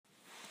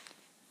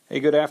Hey,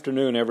 good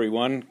afternoon,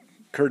 everyone.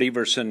 Kurt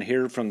Everson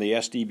here from the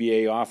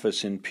SDBA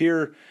office in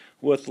Pierre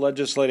with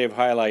legislative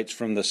highlights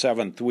from the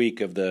 7th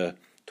week of the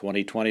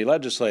 2020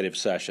 legislative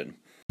session.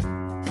 I'm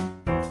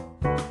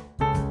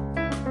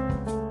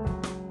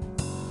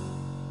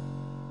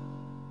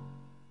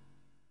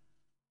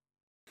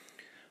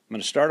going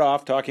to start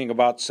off talking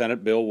about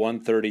Senate Bill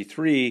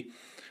 133,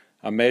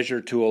 a measure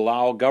to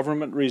allow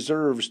government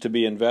reserves to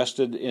be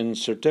invested in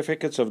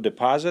certificates of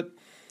deposit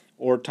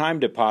or time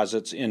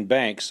deposits in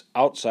banks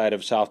outside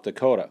of South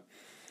Dakota.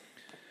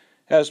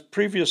 As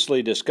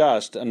previously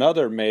discussed,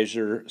 another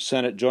measure,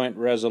 Senate Joint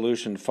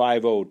Resolution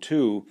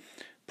 502,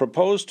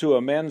 proposed to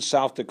amend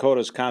South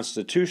Dakota's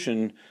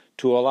Constitution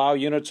to allow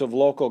units of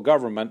local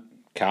government,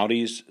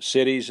 counties,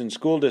 cities, and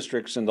school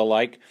districts and the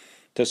like,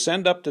 to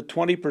send up to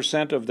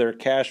 20% of their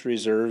cash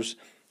reserves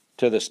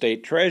to the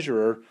state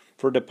treasurer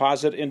for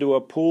deposit into a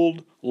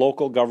pooled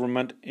local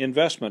government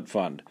investment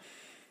fund.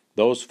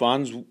 Those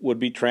funds would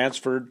be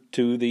transferred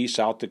to the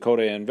South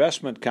Dakota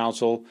Investment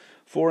Council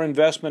for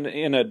investment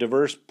in a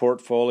diverse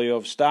portfolio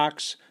of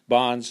stocks,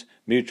 bonds,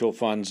 mutual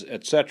funds,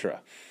 etc.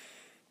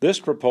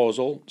 This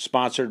proposal,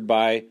 sponsored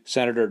by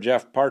Senator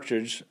Jeff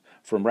Partridge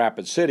from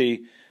Rapid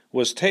City,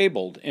 was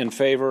tabled in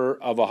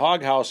favor of a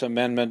Hog House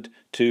amendment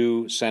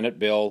to Senate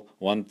Bill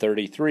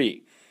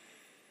 133.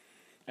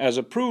 As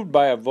approved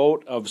by a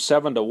vote of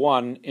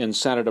 7-1 in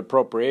Senate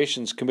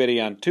Appropriations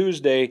Committee on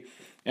Tuesday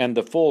and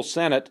the full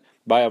Senate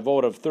by a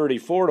vote of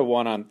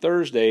 34-1 on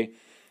Thursday,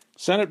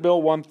 Senate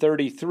Bill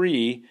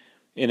 133,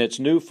 in its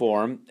new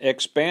form,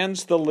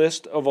 expands the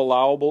list of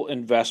allowable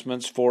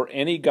investments for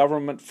any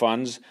government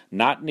funds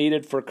not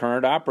needed for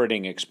current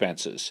operating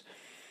expenses.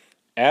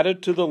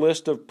 Added to the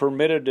list of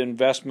permitted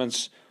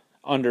investments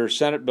under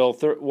Senate Bill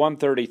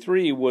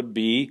 133 would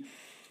be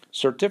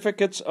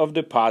certificates of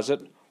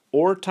deposit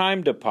or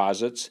time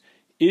deposits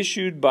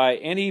issued by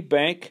any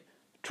bank,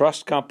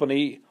 trust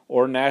company,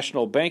 or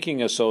national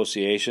banking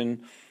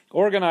association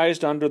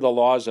organized under the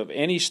laws of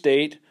any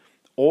state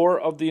or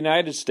of the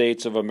United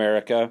States of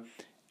America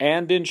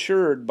and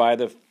insured by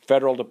the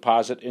Federal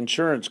Deposit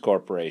Insurance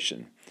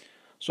Corporation.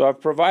 So I've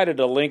provided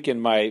a link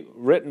in my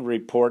written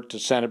report to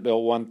Senate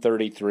Bill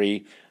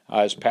 133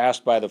 as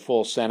passed by the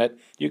full Senate.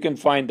 You can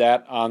find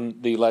that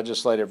on the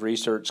Legislative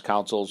Research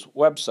Council's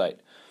website.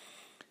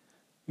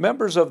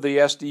 Members of the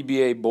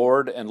SDBA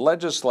Board and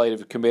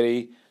Legislative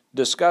Committee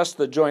discussed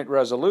the Joint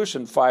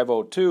Resolution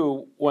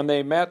 502 when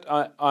they met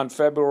on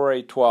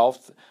February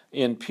 12th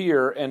in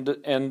Pierre,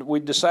 and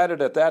we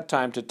decided at that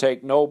time to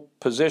take no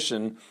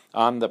position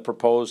on the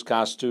proposed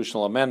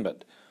constitutional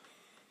amendment.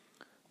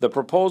 The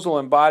proposal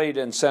embodied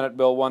in Senate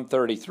Bill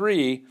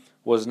 133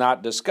 was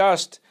not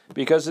discussed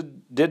because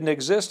it didn't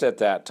exist at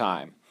that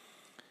time.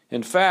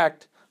 In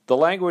fact, the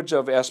language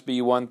of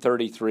SB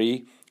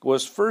 133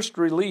 was first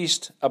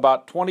released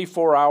about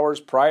 24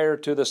 hours prior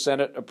to the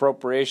Senate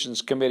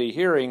Appropriations Committee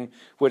hearing,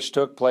 which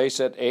took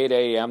place at 8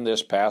 a.m.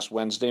 this past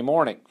Wednesday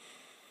morning.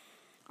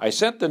 I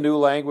sent the new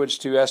language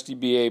to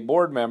SDBA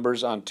board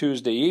members on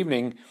Tuesday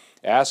evening,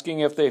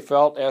 asking if they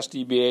felt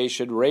SDBA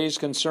should raise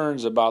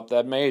concerns about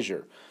that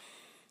measure.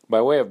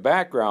 By way of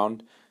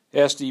background,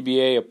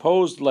 SDBA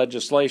opposed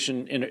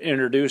legislation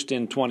introduced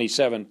in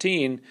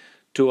 2017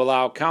 to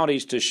allow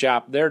counties to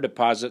shop their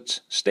deposits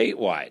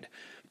statewide.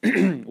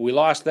 We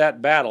lost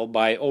that battle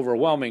by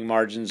overwhelming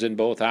margins in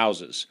both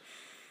houses.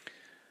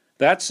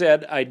 That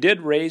said, I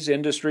did raise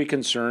industry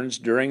concerns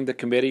during the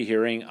committee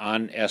hearing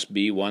on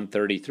SB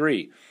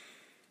 133.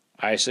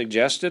 I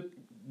suggested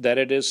that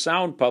it is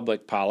sound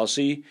public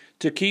policy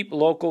to keep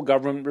local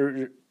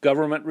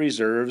government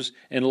reserves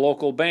in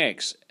local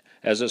banks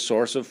as a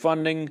source of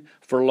funding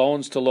for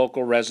loans to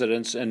local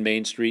residents and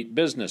Main Street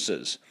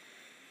businesses.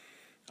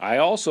 I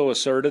also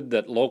asserted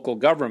that local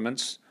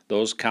governments,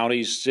 those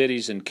counties,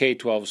 cities, and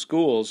K-12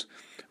 schools,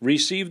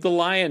 receive the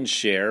lion's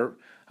share,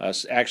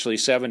 actually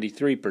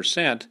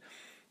 73%,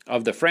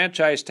 of the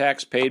franchise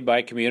tax paid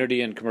by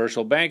community and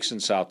commercial banks in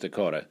South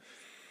Dakota.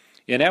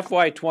 In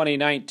FY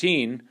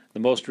 2019, the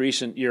most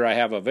recent year I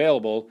have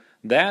available,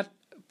 that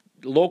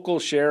local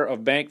share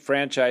of bank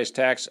franchise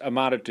tax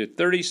amounted to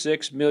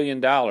 $36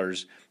 million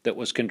that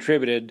was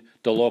contributed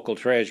to local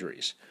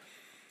treasuries.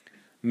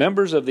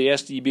 Members of the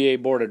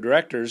SDBA Board of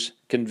Directors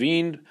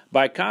convened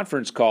by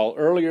conference call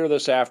earlier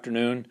this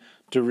afternoon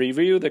to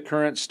review the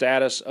current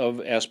status of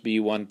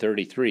SB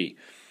 133.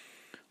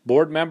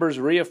 Board members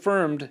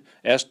reaffirmed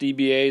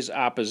SDBA's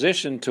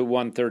opposition to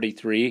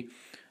 133,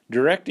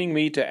 directing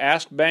me to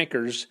ask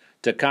bankers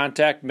to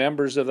contact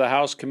members of the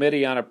House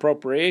Committee on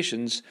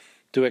Appropriations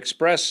to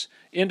express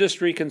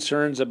industry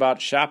concerns about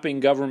shopping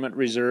government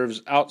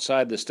reserves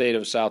outside the state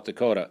of South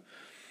Dakota.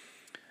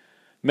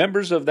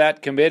 Members of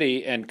that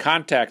committee and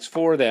contacts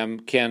for them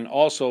can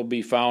also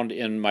be found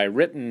in my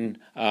written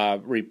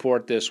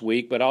report this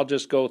week, but I'll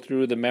just go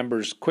through the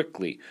members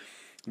quickly.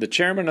 The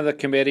chairman of the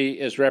committee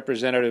is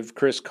Representative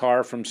Chris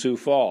Carr from Sioux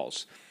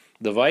Falls.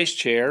 The vice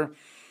chair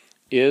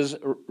is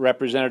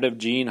Representative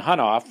Gene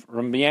Hunoff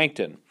from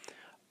Yankton.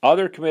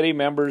 Other committee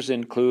members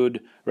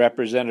include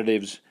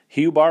Representatives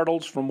Hugh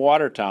Bartles from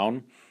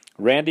Watertown,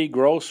 Randy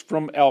Gross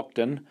from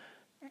Elkton,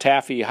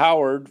 Taffy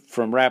Howard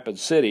from Rapid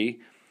City,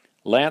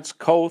 Lance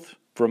Koth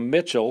from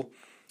Mitchell,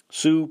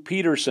 Sue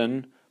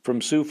Peterson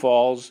from Sioux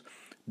Falls,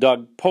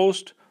 Doug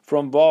Post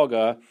from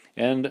Volga,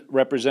 and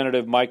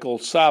Representative Michael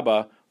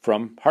Saba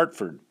from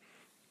Hartford.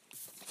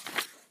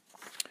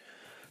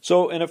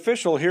 So an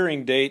official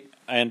hearing date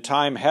and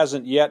time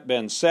hasn't yet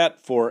been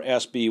set for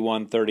SB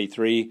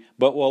 133,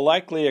 but will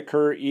likely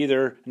occur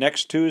either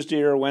next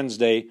Tuesday or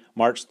Wednesday,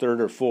 March 3rd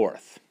or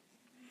 4th.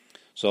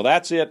 So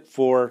that's it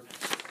for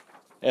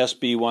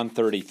SB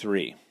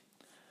 133.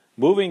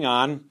 Moving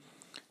on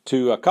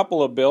to a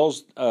couple of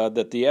bills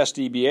that the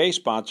SDBA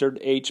sponsored,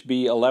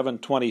 HB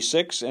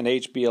 1126 and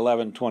HB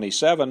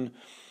 1127.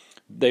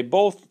 They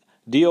both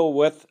deal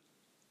with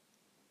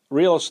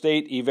real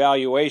estate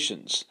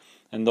evaluations,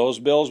 and those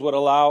bills would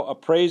allow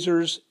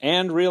appraisers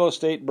and real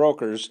estate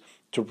brokers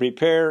to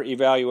prepare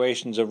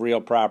evaluations of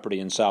real property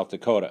in South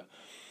Dakota.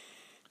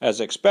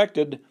 As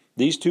expected,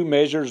 these two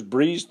measures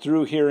breezed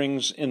through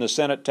hearings in the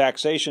Senate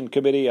Taxation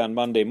Committee on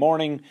Monday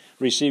morning,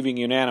 receiving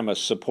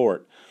unanimous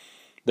support.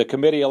 The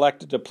committee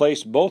elected to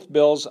place both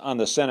bills on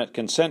the Senate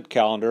consent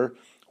calendar,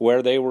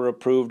 where they were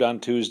approved on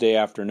Tuesday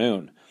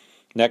afternoon.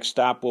 Next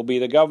stop will be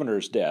the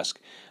governor's desk.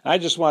 I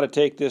just want to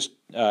take this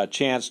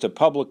chance to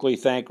publicly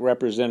thank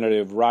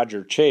Representative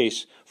Roger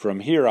Chase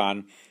from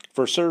Huron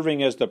for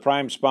serving as the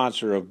prime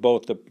sponsor of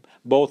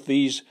both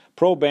these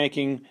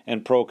pro-banking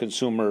and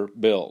pro-consumer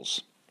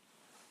bills.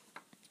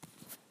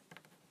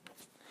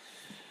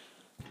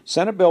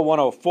 Senate Bill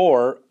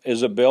 104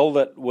 is a bill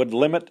that would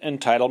limit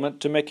entitlement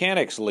to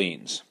mechanics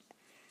liens.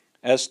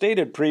 As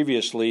stated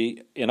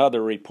previously in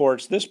other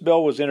reports, this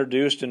bill was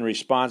introduced in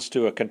response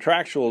to a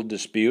contractual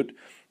dispute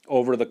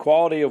over the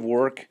quality of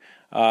work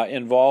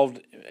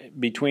involved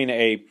between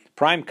a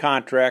prime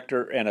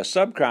contractor and a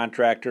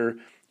subcontractor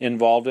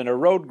involved in a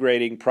road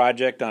grading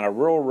project on a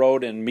rural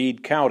road in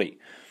Meade County.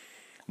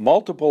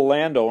 Multiple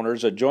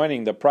landowners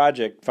adjoining the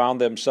project found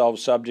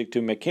themselves subject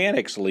to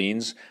mechanics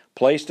liens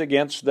placed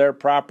against their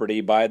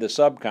property by the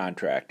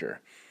subcontractor.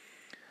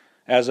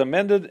 As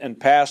amended and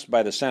passed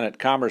by the Senate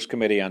Commerce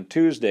Committee on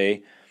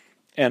Tuesday,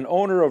 an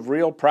owner of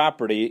real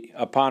property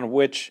upon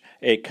which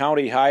a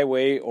county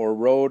highway or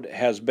road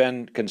has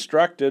been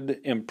constructed,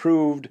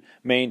 improved,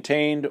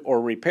 maintained, or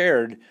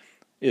repaired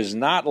is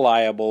not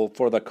liable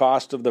for the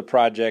cost of the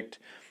project,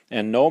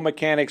 and no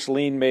mechanics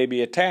lien may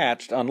be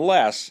attached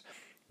unless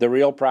the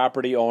real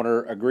property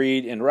owner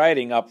agreed in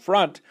writing up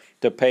front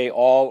to pay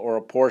all or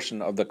a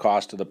portion of the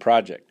cost of the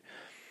project.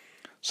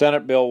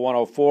 Senate Bill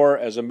 104,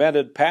 as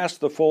amended, passed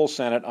the full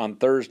Senate on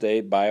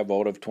Thursday by a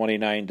vote of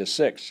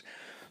 29-6.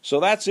 So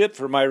that's it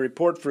for my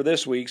report for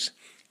this week's.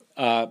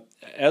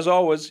 As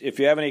always, if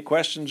you have any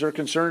questions or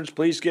concerns,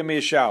 please give me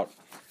a shout.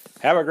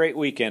 Have a great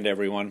weekend,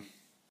 everyone.